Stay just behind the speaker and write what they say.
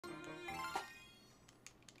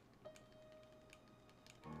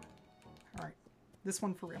This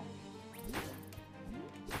one for real.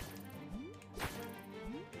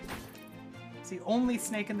 It's the only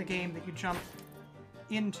snake in the game that you jump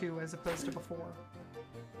into as opposed to before.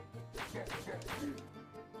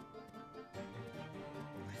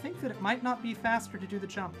 I think that it might not be faster to do the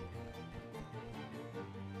jump.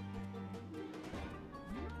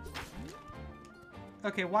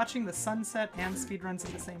 Okay, watching the sunset and speedruns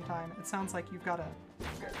at the same time, it sounds like you've got a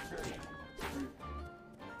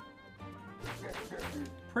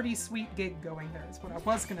pretty sweet gig going there, is what I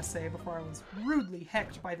was gonna say before I was rudely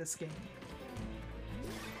hecked by this game.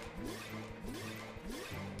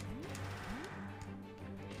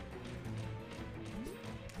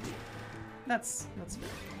 That's fair.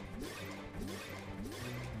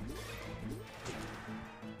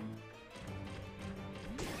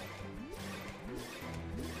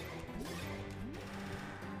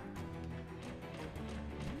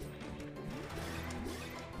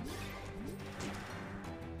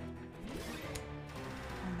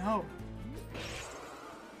 Oh no.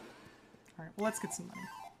 Alright, well let's get some money.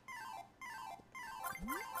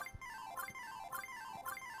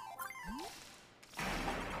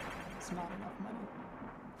 It's not enough money.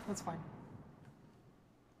 That's fine.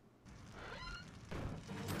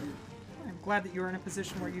 I'm glad that you're in a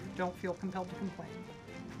position where you don't feel compelled to complain.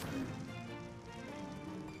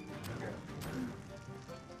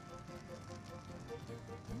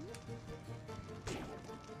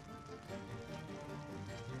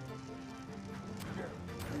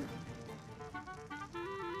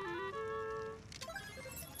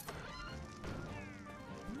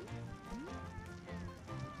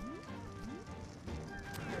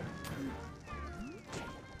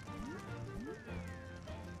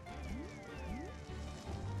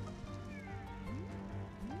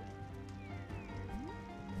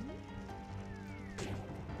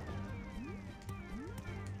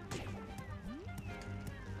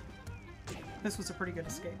 This was a pretty good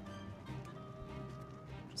escape.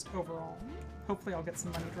 Just overall. Hopefully I'll get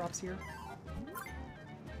some money drops here.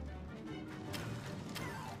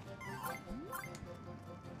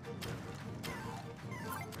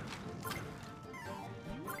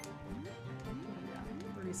 Yeah,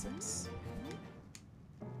 36.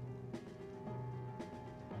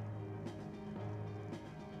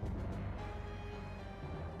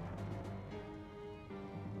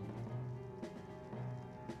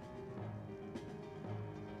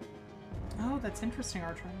 Oh, that's interesting,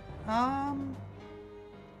 Artron.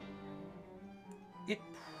 It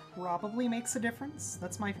probably makes a difference.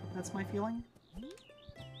 That's my feeling.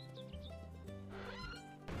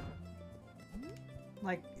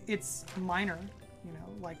 Like, it's minor, you know,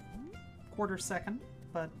 like quarter second,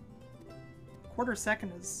 but quarter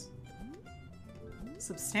second is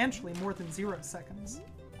substantially more than 0 seconds.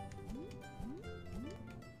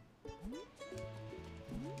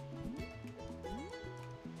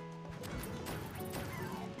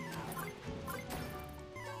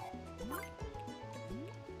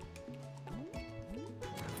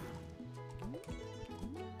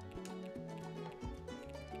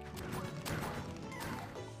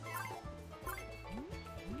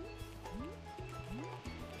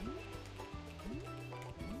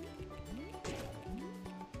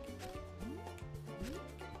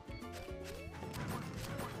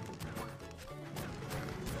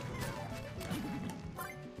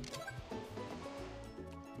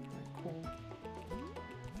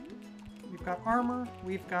 We've got armor,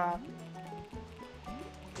 we've got...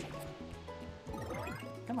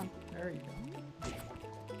 Come on, there you go.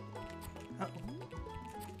 Uh-oh.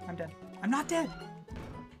 I'm dead. I'm not dead!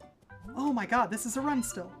 Oh my god, this is a run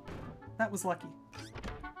still. That was lucky.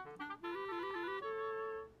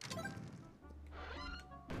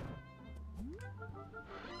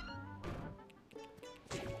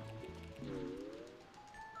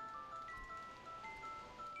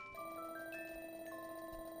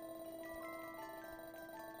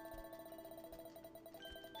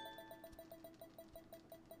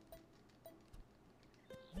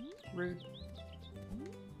 Rude.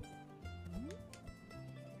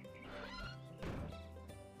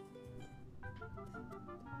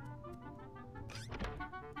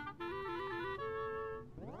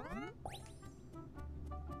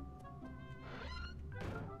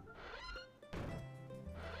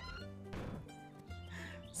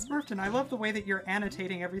 Smurfton, I love the way that you're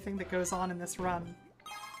annotating everything that goes on in this run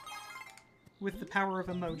with the power of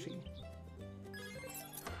emoji.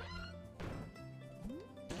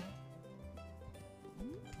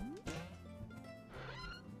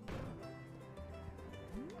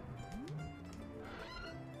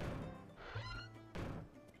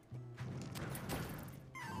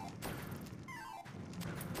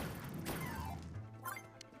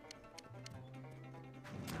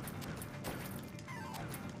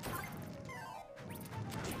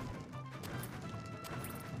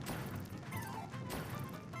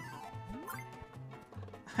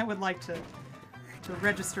 I would like to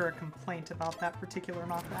register a complaint about that particular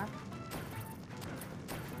knockback.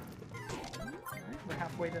 Alright, we're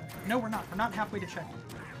halfway to... No, we're not. We're not halfway to checking.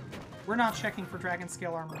 We're not checking for dragon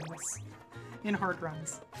scale armor in hard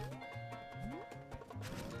runs.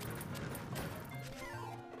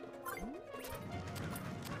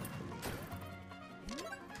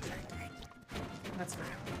 That's fair.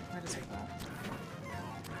 I deserve that.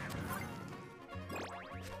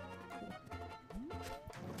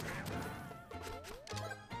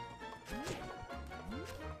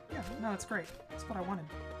 Yeah, no, that's great. That's what I wanted.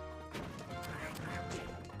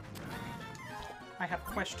 I have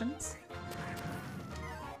questions.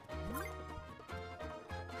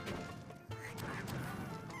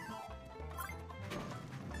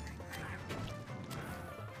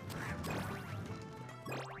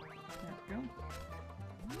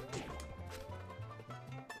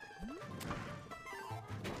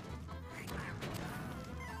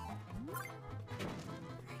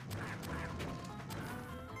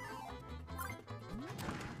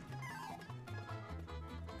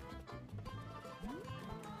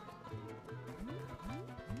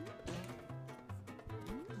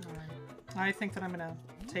 I think that I'm gonna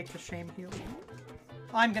take the shame heal.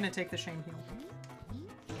 I'm gonna take the shame heal.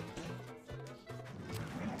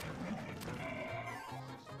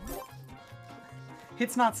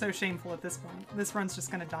 It's not so shameful at this point. This run's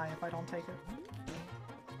just gonna die if I don't take it.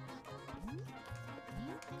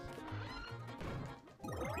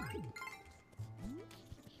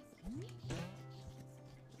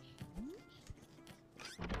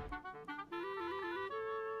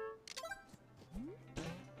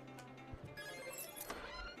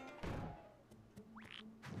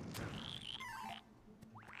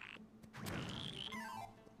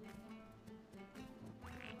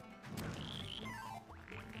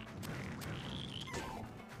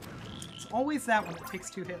 Always that one that takes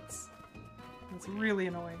 2 hits. It's really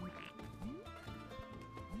annoying.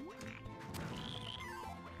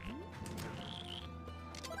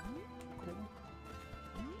 Cool.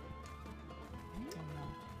 Oh no.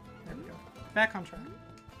 There we go. Back on track.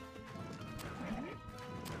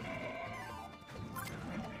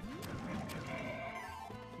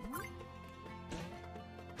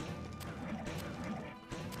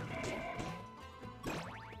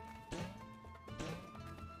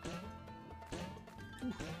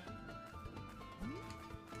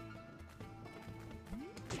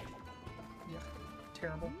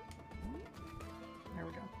 Terrible. There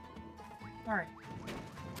we go. Alright.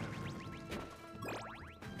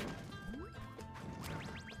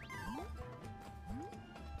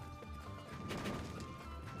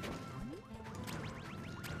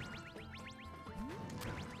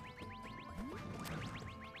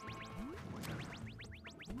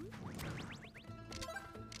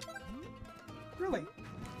 Really?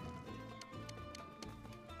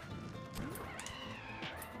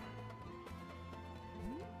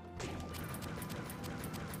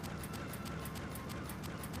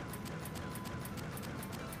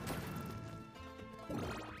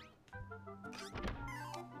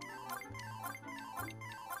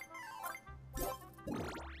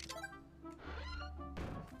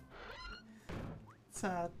 It's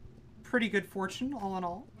a pretty good fortune, all in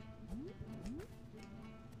all.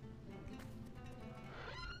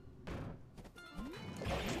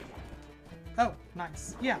 Oh,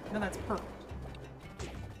 nice. Yeah, no, that's perfect.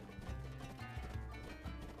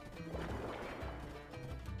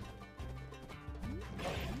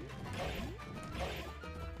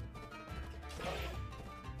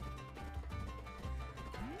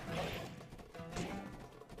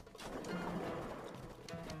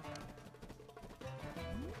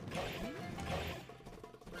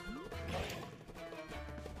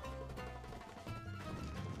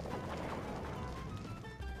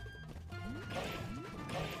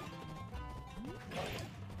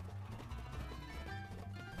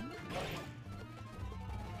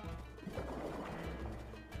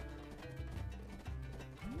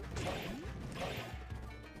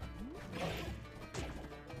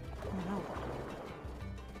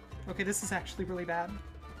 Okay, this is actually really bad.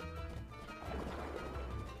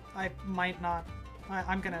 I might not.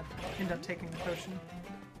 I'm gonna end up taking the potion.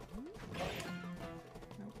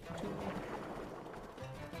 Nope, too low.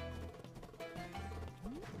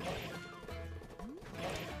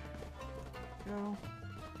 Go.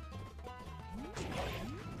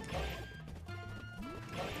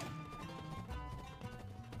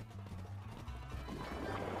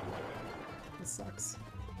 This sucks.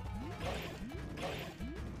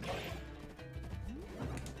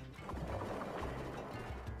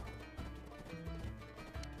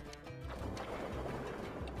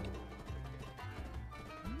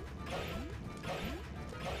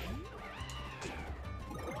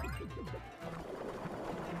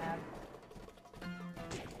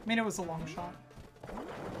 I mean, it was a long shot.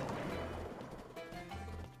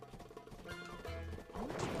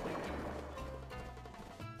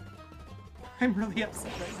 I'm really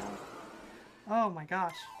upset right now. Oh my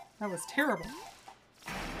gosh. That was terrible.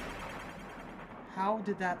 How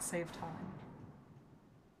did that save time?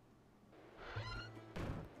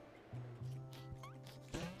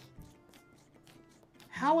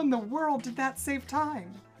 How in the world did that save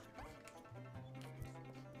time?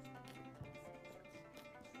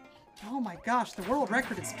 Oh my gosh, the world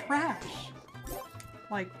record is trash.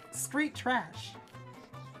 Like, straight trash.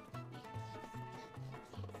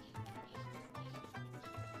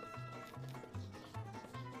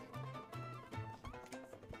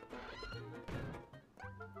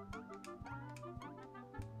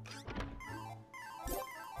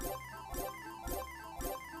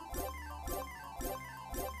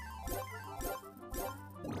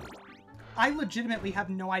 I legitimately have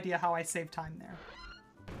no idea how I saved time there.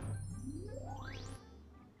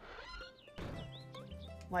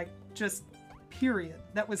 Like, just period.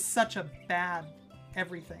 That was such a bad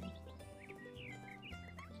everything.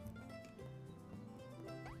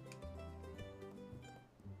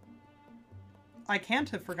 I can't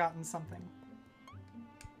have forgotten something.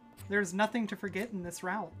 There's nothing to forget in this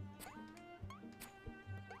route.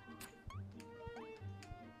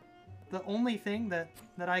 The only thing that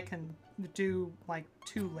I can do, like,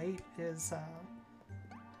 too late is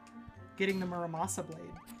getting the Muramasa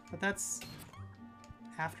blade. But that's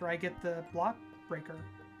after I get the block breaker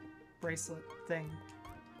bracelet thing.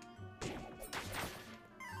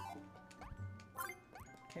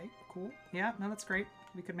 Okay, cool. Yeah, no, that's great.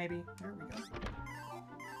 We could maybe... There we go.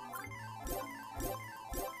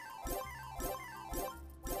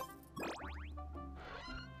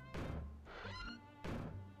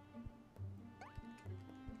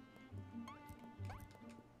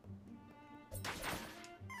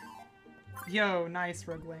 Yo, nice,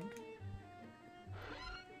 Rogue Link.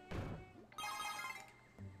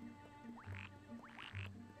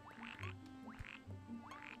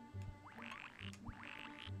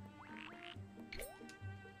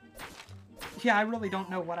 Yeah, I really don't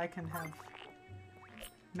know what I can have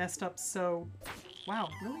messed up so... Wow,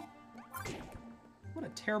 really? What a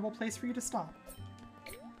terrible place for you to stop.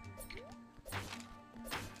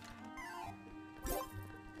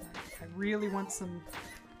 I really want some...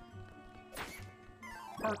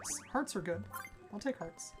 Hearts. Hearts are good. I'll take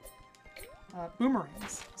hearts.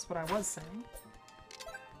 Boomerangs is what I was saying.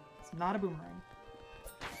 It's not a boomerang.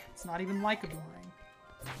 It's not even like a boomerang.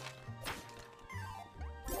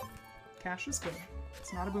 Cash is good.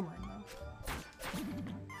 It's not a boomerang, though.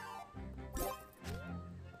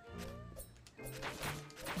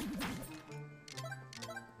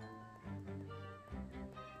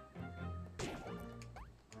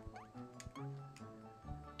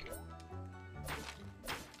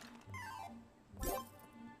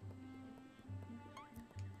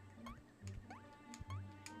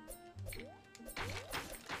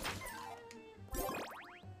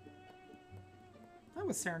 That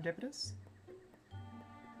was serendipitous.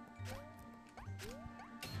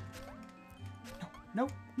 No, no,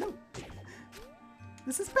 no!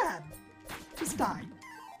 This is bad! Just die.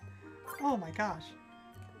 Oh my gosh.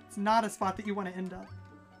 It's not a spot that you want to end up.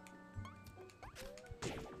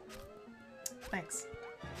 Thanks.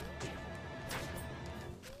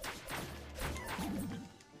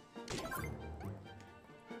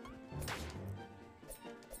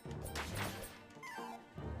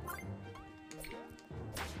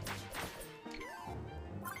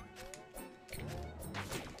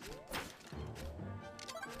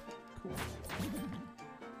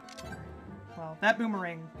 Well, that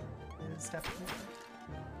boomerang is definitely good.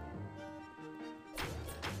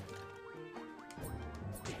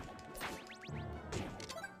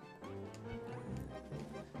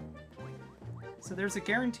 So there's a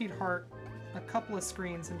guaranteed heart a couple of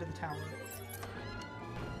screens into the tower.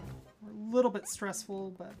 A little bit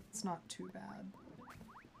stressful, but it's not too bad.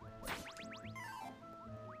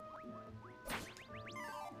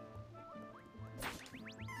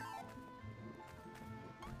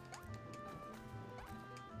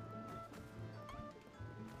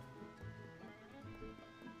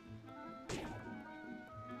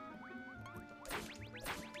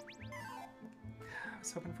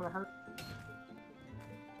 Hoping for a heart.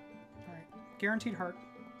 Alright. Guaranteed heart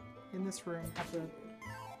in this room at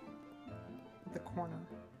the corner.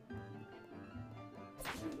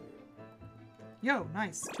 Yo,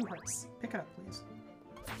 nice. 2 hearts. Pick it up, please.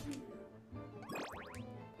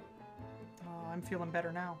 Oh, I'm feeling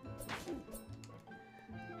better now.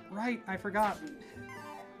 Right, I forgot.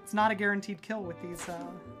 It's not a guaranteed kill with these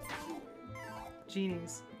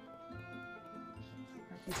genies.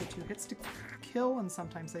 These are 2 hits to kill, and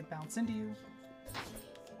sometimes they bounce into you.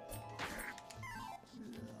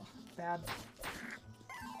 Ugh, bad.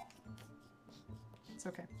 It's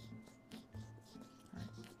okay. Alright.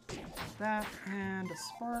 That, and a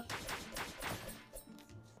spark.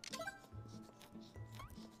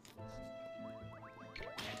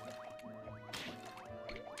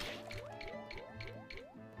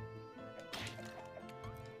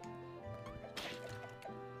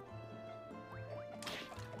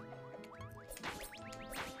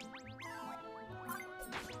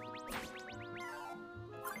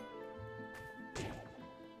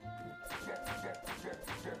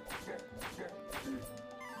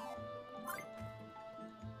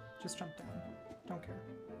 Just jump down. Don't care.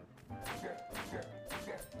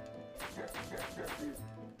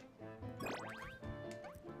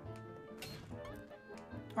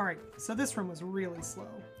 Alright, so this room was really slow.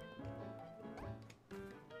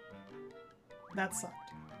 That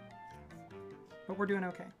sucked. But we're doing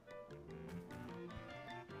okay.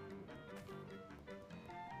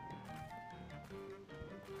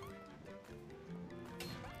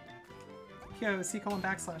 Yo, C:\\,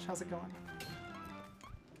 how's it going?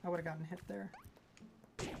 I would have gotten hit there.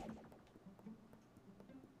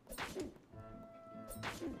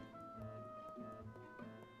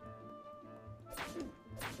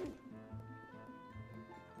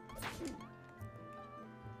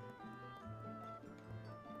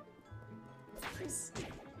 Nice.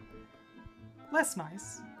 Less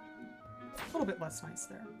nice. A little bit less nice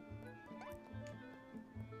there.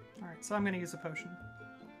 Alright, so I'm going to use a potion.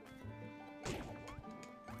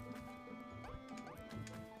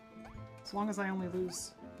 As long as I only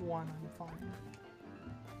lose 1, I'm fine.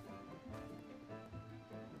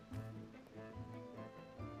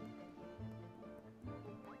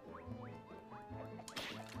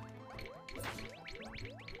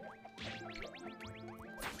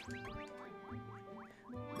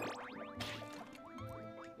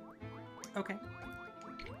 Okay.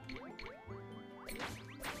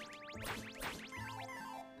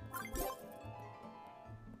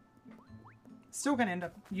 Still gonna end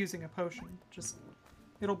up using a potion, just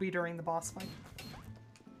it'll be during the boss fight.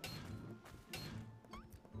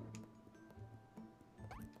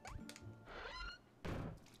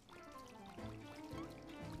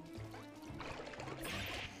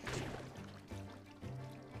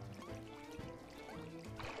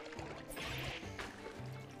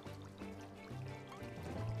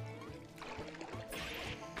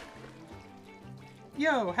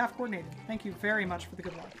 Yo, half coordinated. Thank you very much for the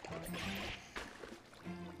good luck.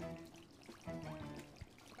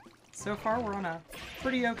 So far, we're on a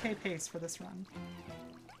pretty okay pace for this run.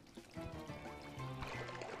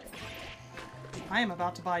 I am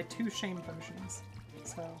about to buy 2 shame potions,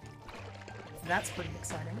 so that's pretty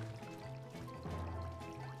exciting.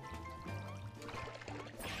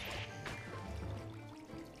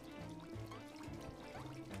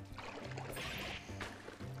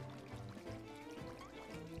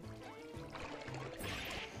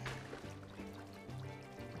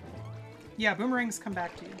 Yeah, boomerangs come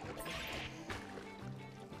back to you.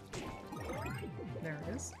 There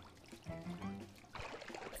it is.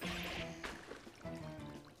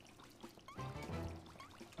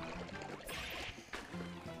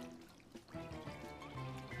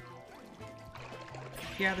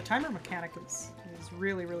 Yeah, the timer mechanic is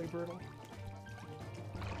really, really brutal.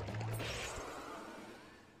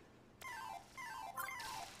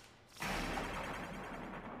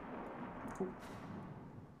 Cool.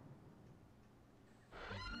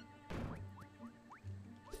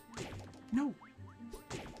 No!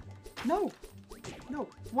 No! No!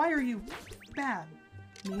 Why are you bad?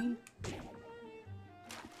 Me?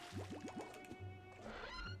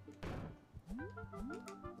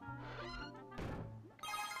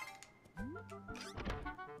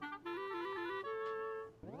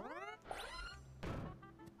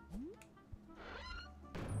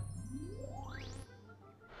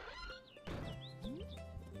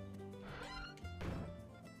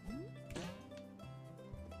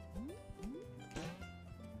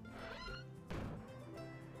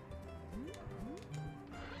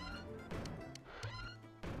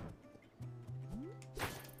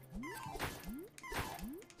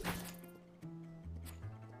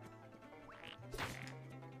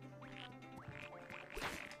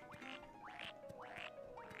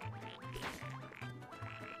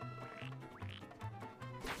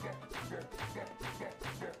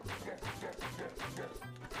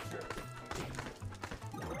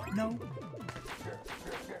 No.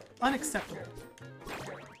 Unacceptable.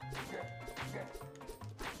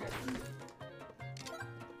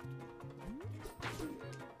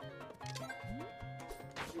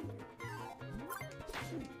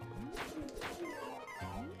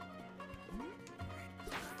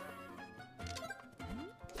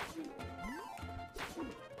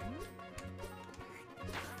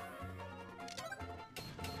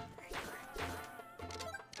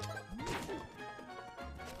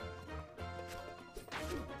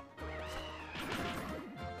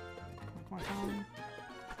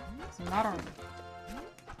 not armor.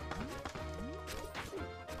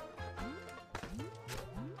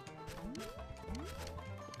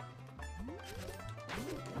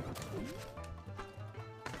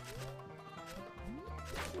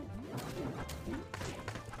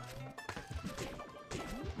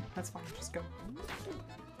 That's fine, just go.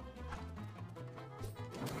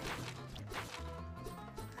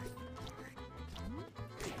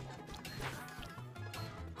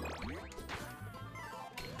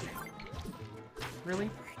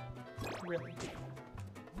 Really? Really?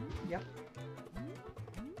 Yep.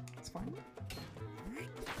 It's fine.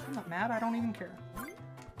 I'm not mad, I don't even care. I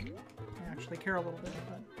actually care a little bit,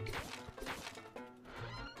 but...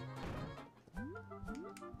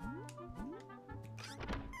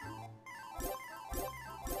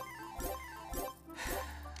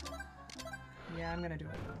 yeah, I'm gonna do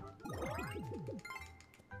it.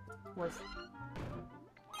 Worth.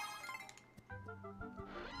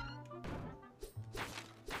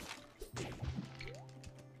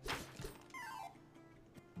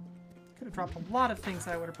 Could have dropped a lot of things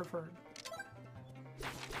I would have preferred.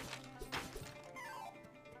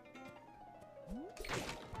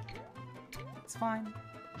 It's fine.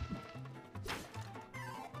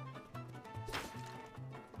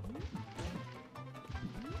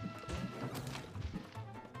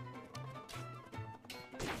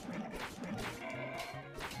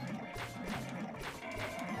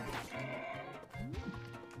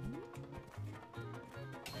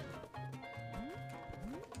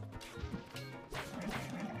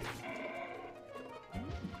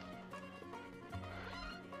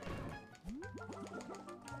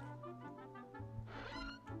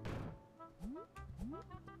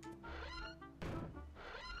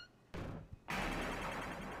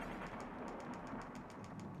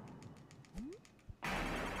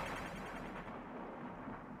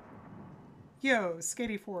 Yo,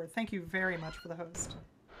 Skate84, thank you very much for the host.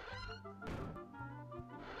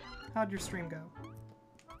 How'd your stream go?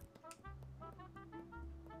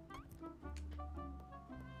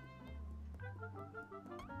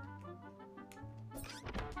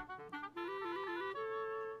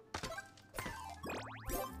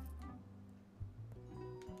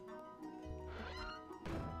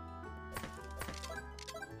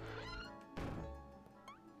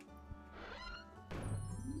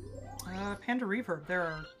 Panda Reverb, there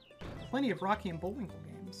are plenty of Rocky and Bullwinkle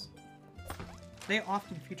games. They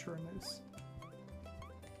often feature a moose.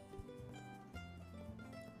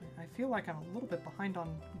 I feel like I'm a little bit behind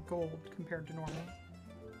on gold compared to normal.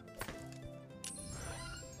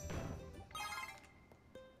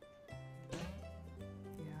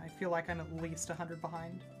 Yeah, I feel like I'm at least 100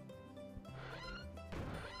 behind.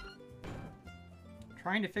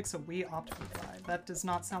 Trying to fix a Wii optical drive. That does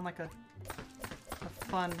not sound like a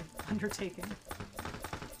fun undertaking.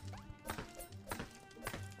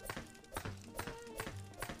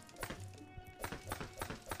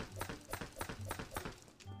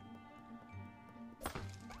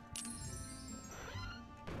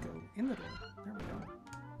 Go in the door. There we go.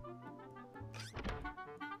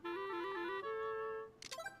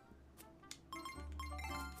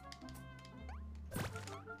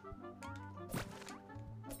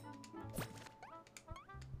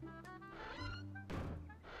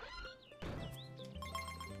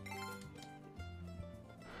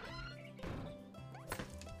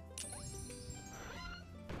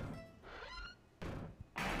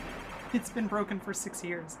 It's been broken for 6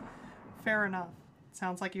 years. Fair enough.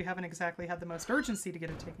 Sounds like you haven't exactly had the most urgency to get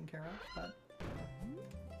it taken care of, but...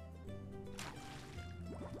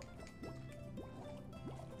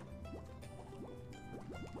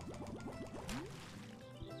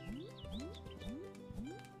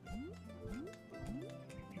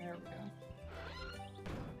 there we go.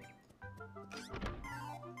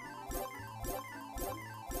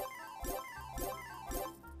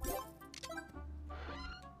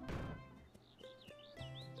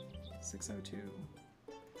 .602.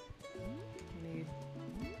 We need...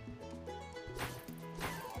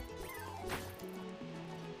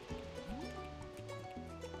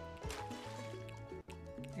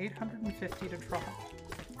 $850 to drop.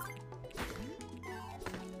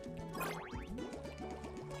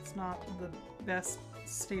 It's not the best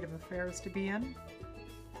state of affairs to be in.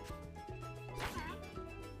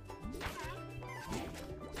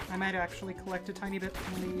 I might actually collect a tiny bit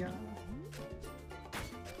from the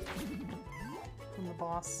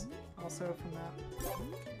boss, also from that.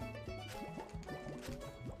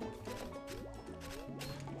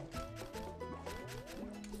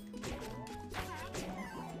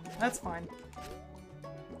 That's fine.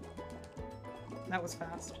 That was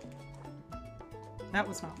fast. That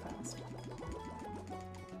was not fast.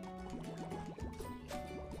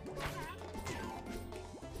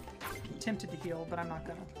 tempted to heal, but I'm not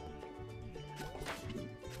gonna.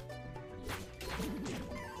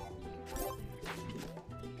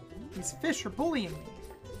 These fish are bullying me.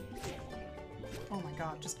 Oh my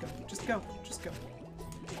god, just go, just go, just go.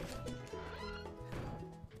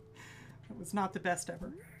 It was not the best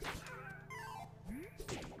ever.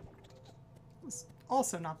 It was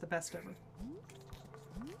also not the best ever.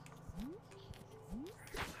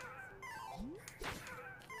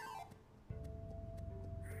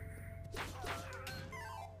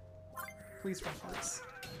 Please drop hearts.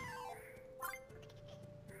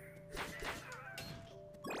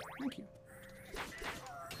 Thank you.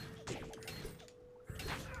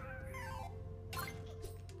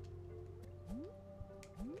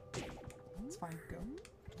 It's fine, go.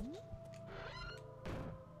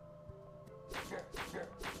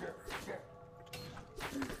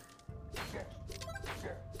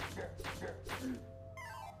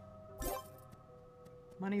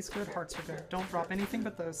 Money's good, hearts are good. Don't drop anything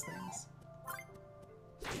but those things.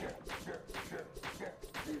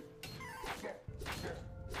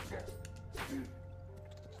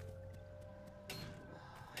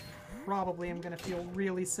 Probably am going to feel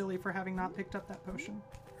really silly for having not picked up that potion.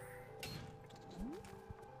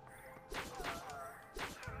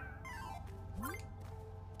 Alright.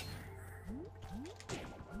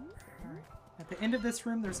 At the end of this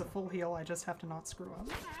room, there's a full heal. I just have to not screw up.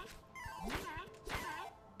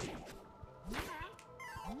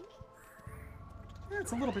 Yeah,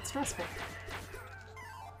 it's a little bit stressful.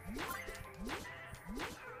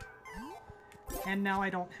 And now I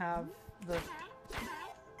don't have the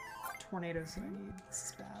tornadoes that I need. This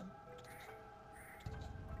is bad.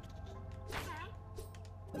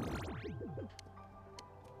 Do I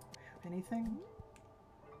have anything?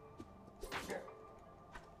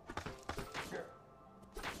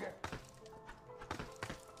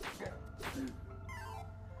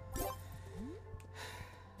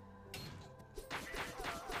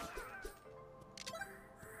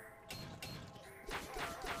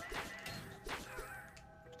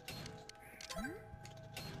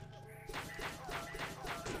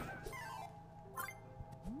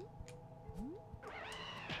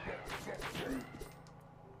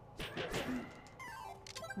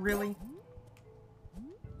 Really?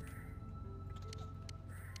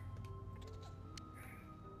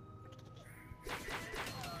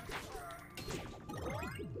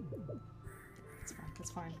 That's fine,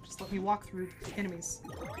 that's fine. Just let me walk through enemies.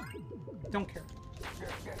 Don't care.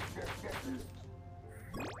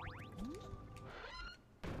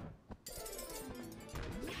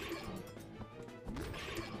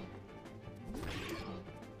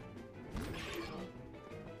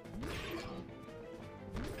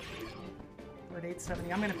 We're at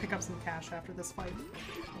 870. I'm going to pick up some cash after this fight.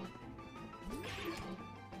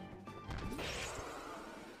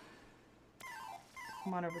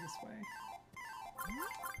 Come on over this way.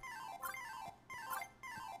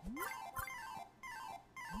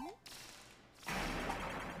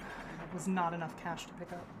 That was not enough cash to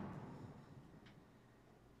pick up.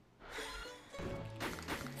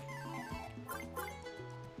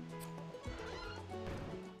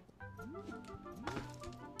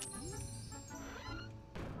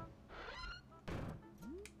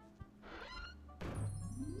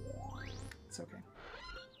 It's okay.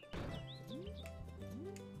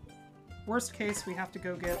 Worst case, we have to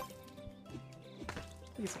go get...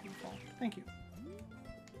 Please let me fall. Thank you.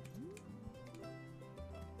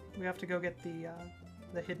 We have to go get the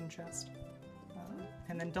hidden chest.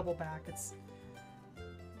 And then double back. It's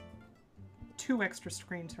 2 extra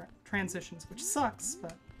screen transitions, which sucks,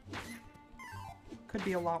 but could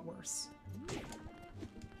be a lot worse.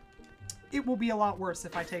 It will be a lot worse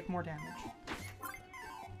if I take more damage.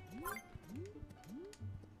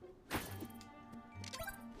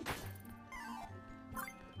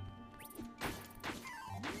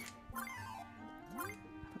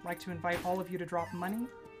 I'd like to invite all of you to drop money.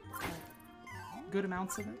 Good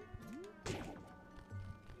amounts of it.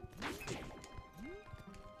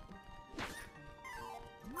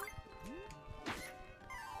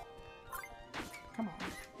 Come on.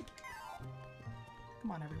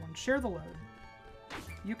 Come on, everyone. Share the load.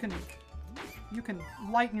 You can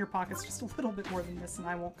lighten your pockets just a little bit more than this, and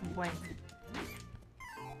I won't complain.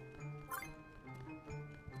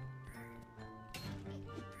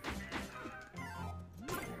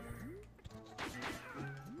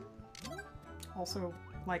 Also,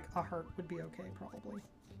 like, a heart would be okay, probably.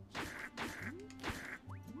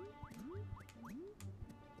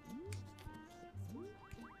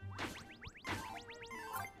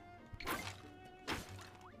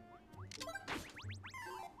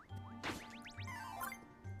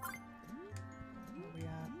 Where are we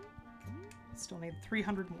at? Still need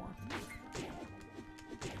 300 more.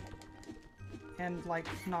 And, like,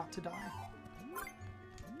 not to die.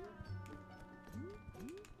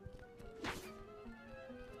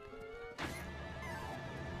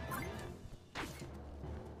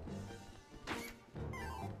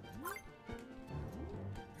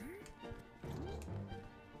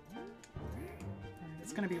 Alright,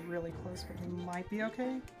 it's gonna be really close, but we might be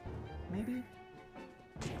okay. Maybe?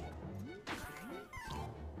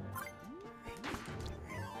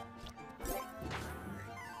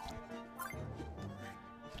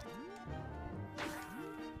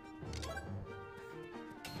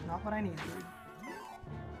 Not what I need, dude.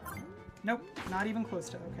 Nope, not even close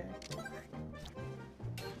to okay.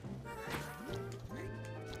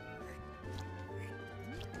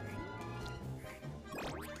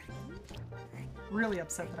 Really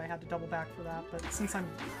upset that I had to double back for that, but since I'm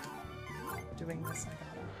doing this, I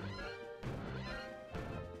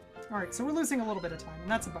gotta. Alright, so we're losing a little bit of time,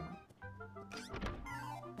 and that's a bummer.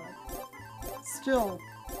 But still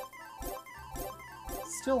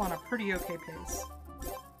on a pretty okay pace.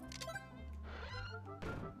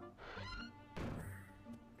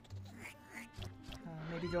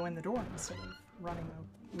 Maybe go in the door instead of running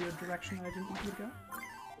a weird direction that I didn't want you to go.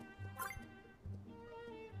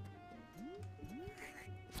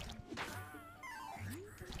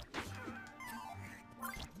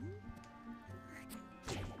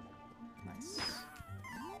 Nice.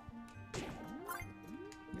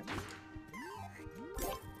 Yep.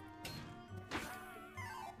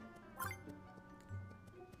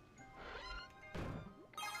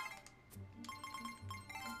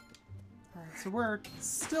 Alright, so we're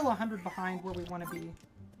still 100 behind where we want to be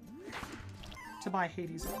to buy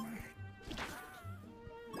Hades armor.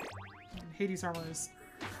 And Hades armor is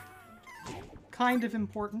kind of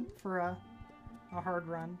important for a hard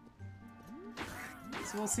run.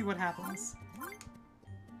 So we'll see what happens.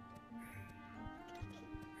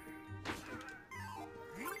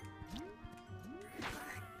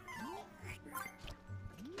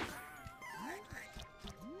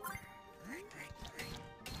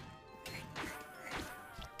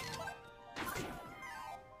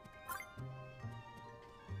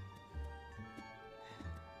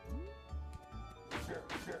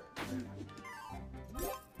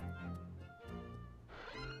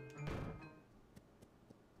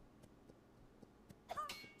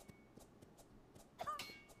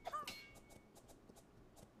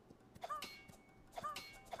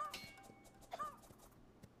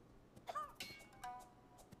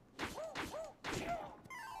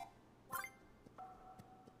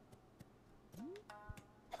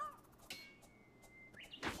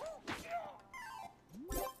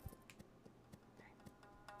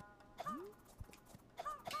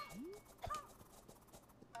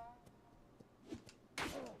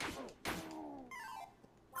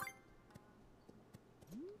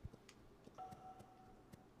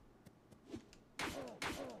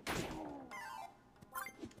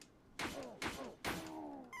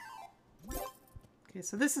 Okay,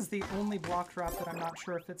 so this is the only block drop that I'm not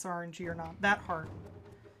sure if it's RNG or not. That heart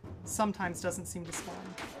sometimes doesn't seem to spawn.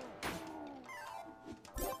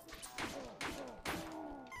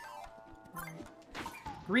 Alright.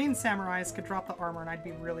 Green samurais could drop the armor and I'd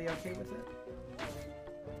be really okay with it.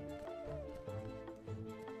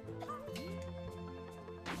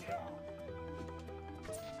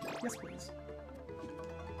 Yes, please.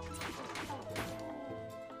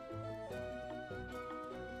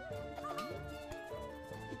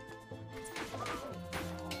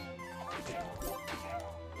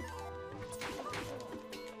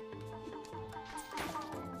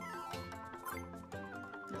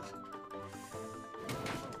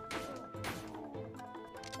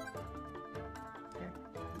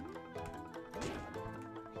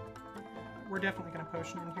 We're definitely going to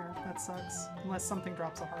potion in here. That sucks. Unless something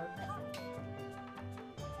drops a heart.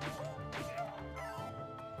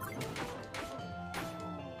 Okay.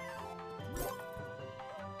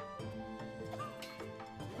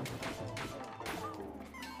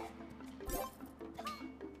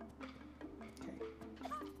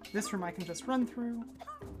 This room I can just run through.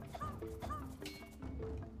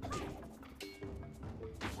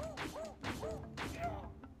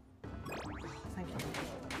 Thank you.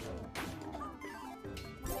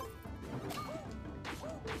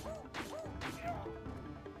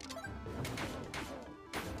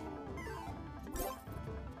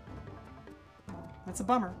 That's a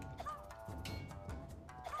bummer.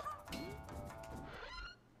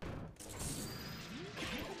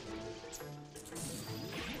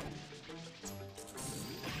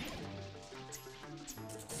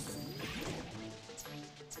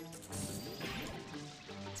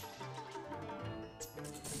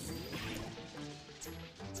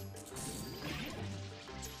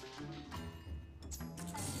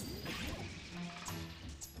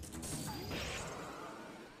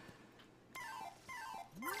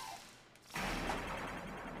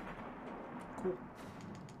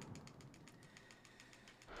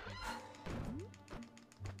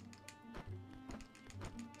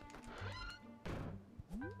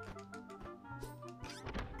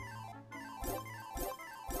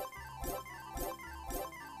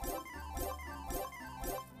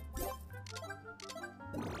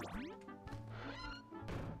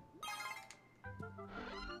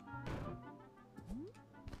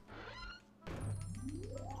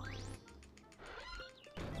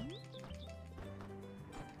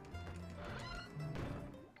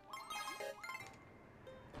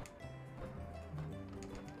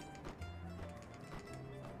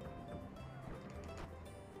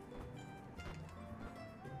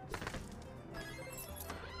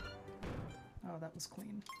 that was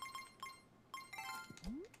clean.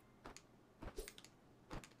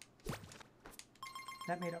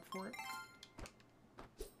 That made up for it.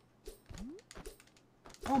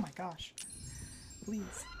 Oh my gosh.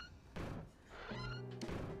 Please.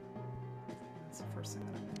 That's the first thing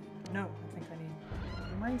that I'm gonna need. No, I think I need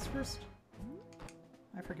boomerangs first?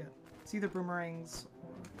 I forget. It's either boomerangs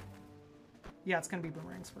or... Yeah, it's gonna be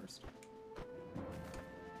boomerangs first.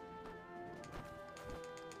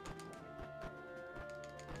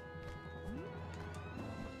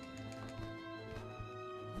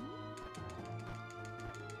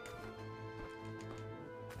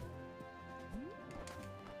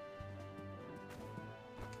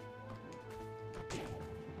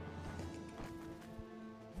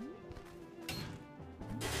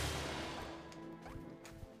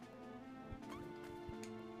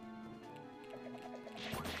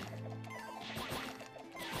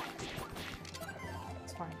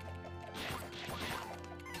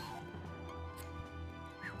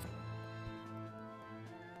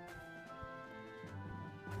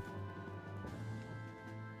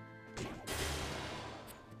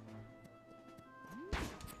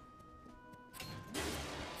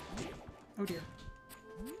 Oh dear.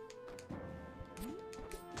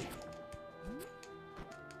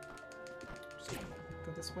 Just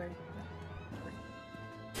go this way. Yeah. Great.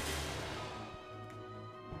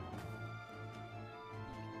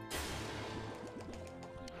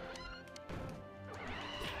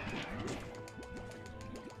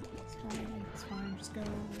 It's fine, just go.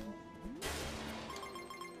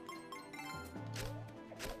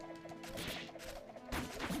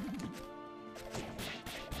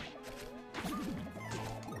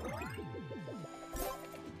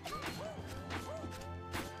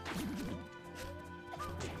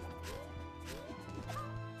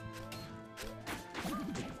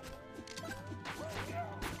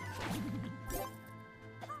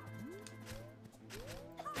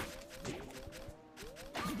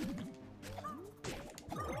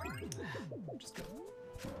 Just go.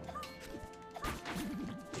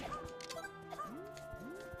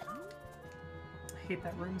 I hate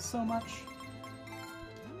that room so much.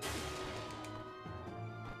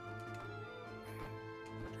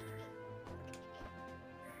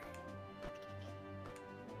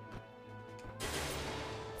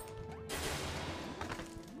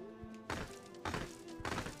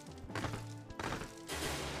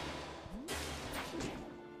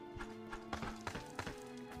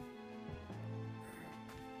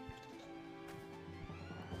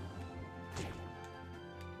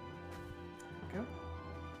 Go.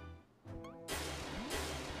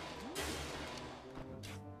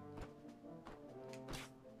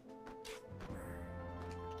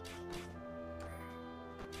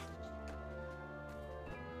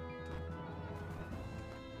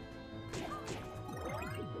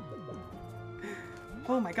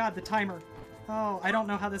 Oh my god, the timer. Oh, I don't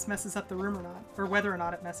know how this messes up the room or not, or whether or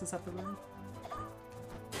not it messes up the room.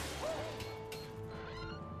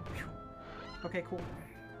 Okay, cool.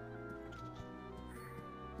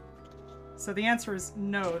 So the answer is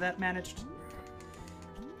no, that managed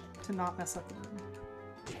to not mess up the room.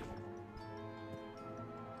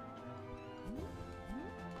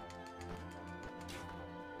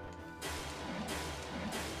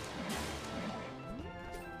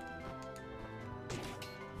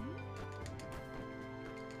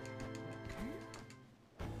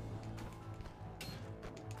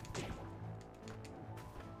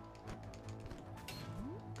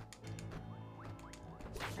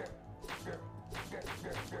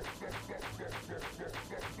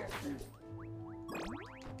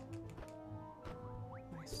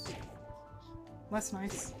 Nice. Less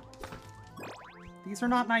nice. These are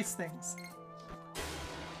not nice things.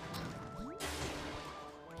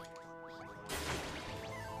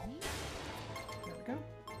 There we go.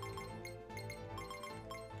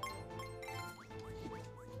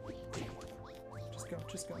 Just go,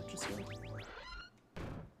 just go, just go.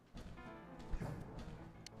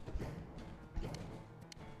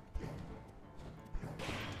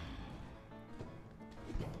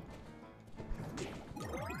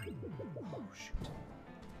 Oh, shoot.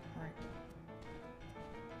 Alright.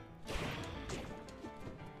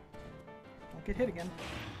 I'll get hit again.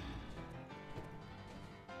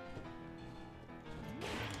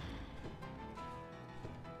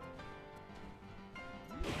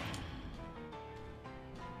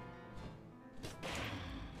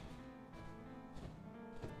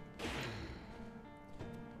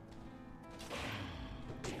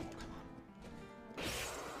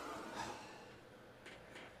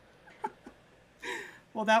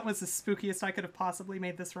 Well, that was the spookiest I could have possibly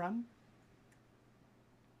made this run.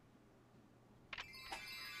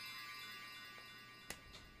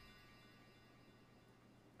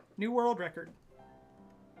 New world record.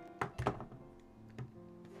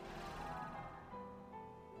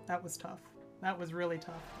 That was tough. That was really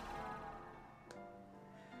tough.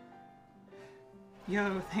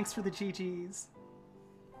 Yo, thanks for the GGs.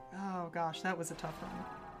 Oh gosh, that was a tough run.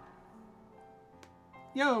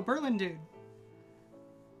 Yo, Berlin dude.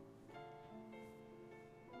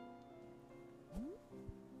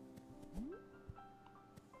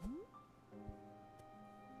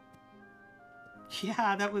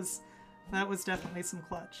 Yeah, that was definitely some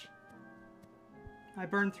clutch. I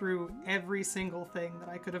burned through every single thing that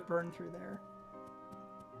I could have burned through there.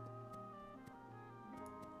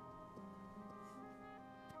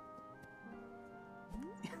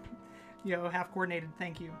 Yo, half coordinated,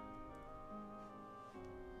 thank you.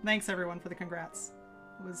 Thanks everyone for the congrats.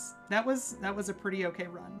 That was a pretty okay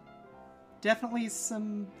run. Definitely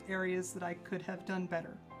some areas that I could have done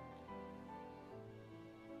better.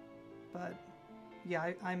 But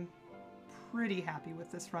yeah, I'm pretty happy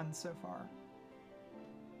with this run so far.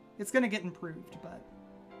 It's gonna get improved,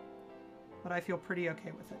 but I feel pretty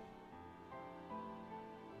okay with it.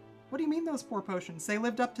 What do you mean those 4 potions? They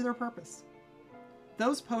lived up to their purpose.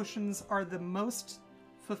 Those potions are the most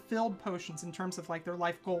fulfilled potions in terms of like their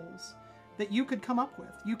life goals that you could come up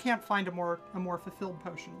with. You can't find a more fulfilled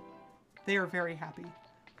potion. They are very happy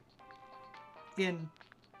in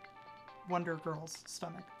Wonder Girl's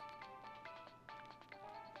stomach.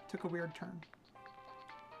 Took a weird turn.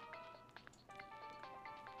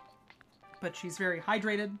 But she's very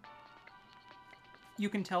hydrated. You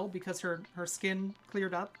can tell because her skin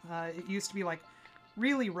cleared up. It used to be like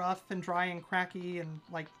really rough and dry and cracky and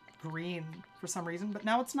like green for some reason, but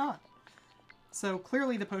now it's not. So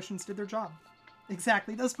clearly the potions did their job.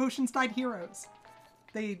 Exactly, those potions died heroes.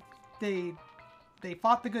 They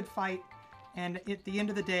fought the good fight, and at the end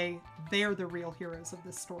of the day, they're the real heroes of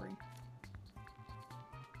this story.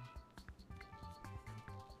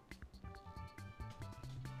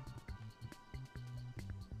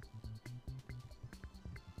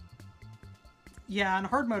 Yeah, in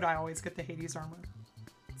hard mode I always get the Hades armor.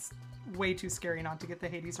 It's way too scary not to get the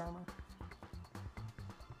Hades armor.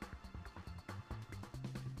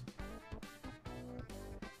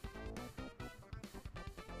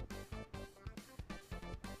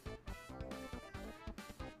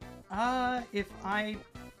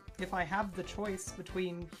 If I have the choice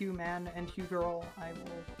between Hugh Man and Hugh Girl, I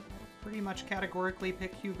will pretty much categorically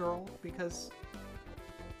pick Hugh Girl because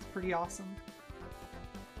it's pretty awesome.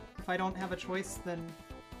 If I don't have a choice, then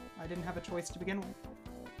I didn't have a choice to begin with.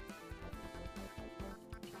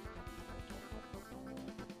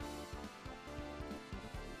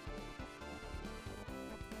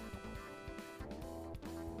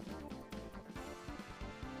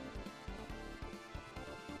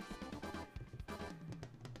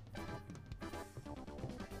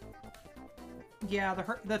 Yeah,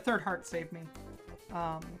 the third heart saved me.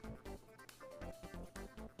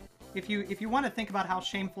 If you want to think about how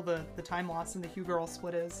shameful the time loss in the Hugh Girl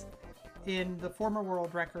split is, in the former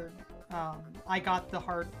world record, I got the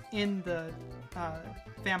heart in the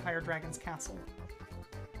Vampire Dragon's castle.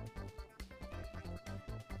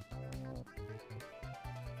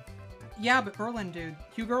 Yeah, but Berlin, dude,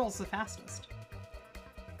 Hugh Girl's the fastest.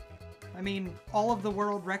 I mean, all of the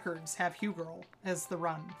world records have Hugh Girl as the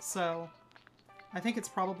run, so I think it's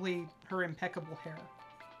probably her impeccable hair.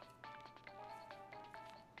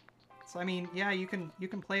 So I mean, yeah, you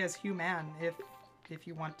can play as Hugh Man if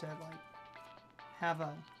you want to like have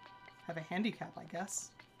a handicap, I guess.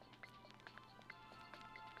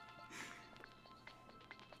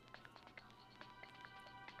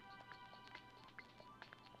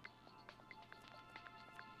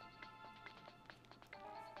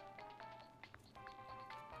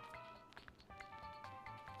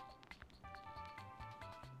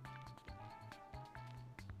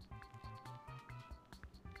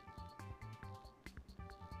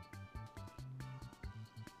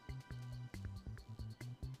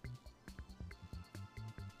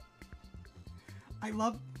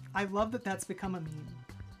 I love that that's become a meme,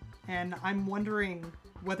 and I'm wondering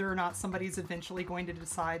whether or not somebody's eventually going to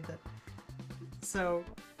decide that. So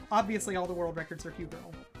obviously all the world records are Hugh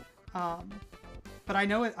Girl, but I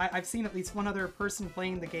know I've seen at least one other person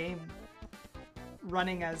playing the game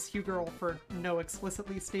running as Hugh Girl for no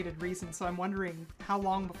explicitly stated reason. So I'm wondering how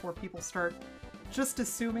long before people start just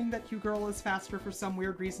assuming that Hugh Girl is faster for some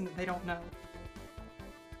weird reason that they don't know.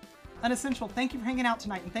 Unessential, thank you for hanging out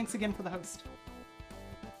tonight, and thanks again for the host.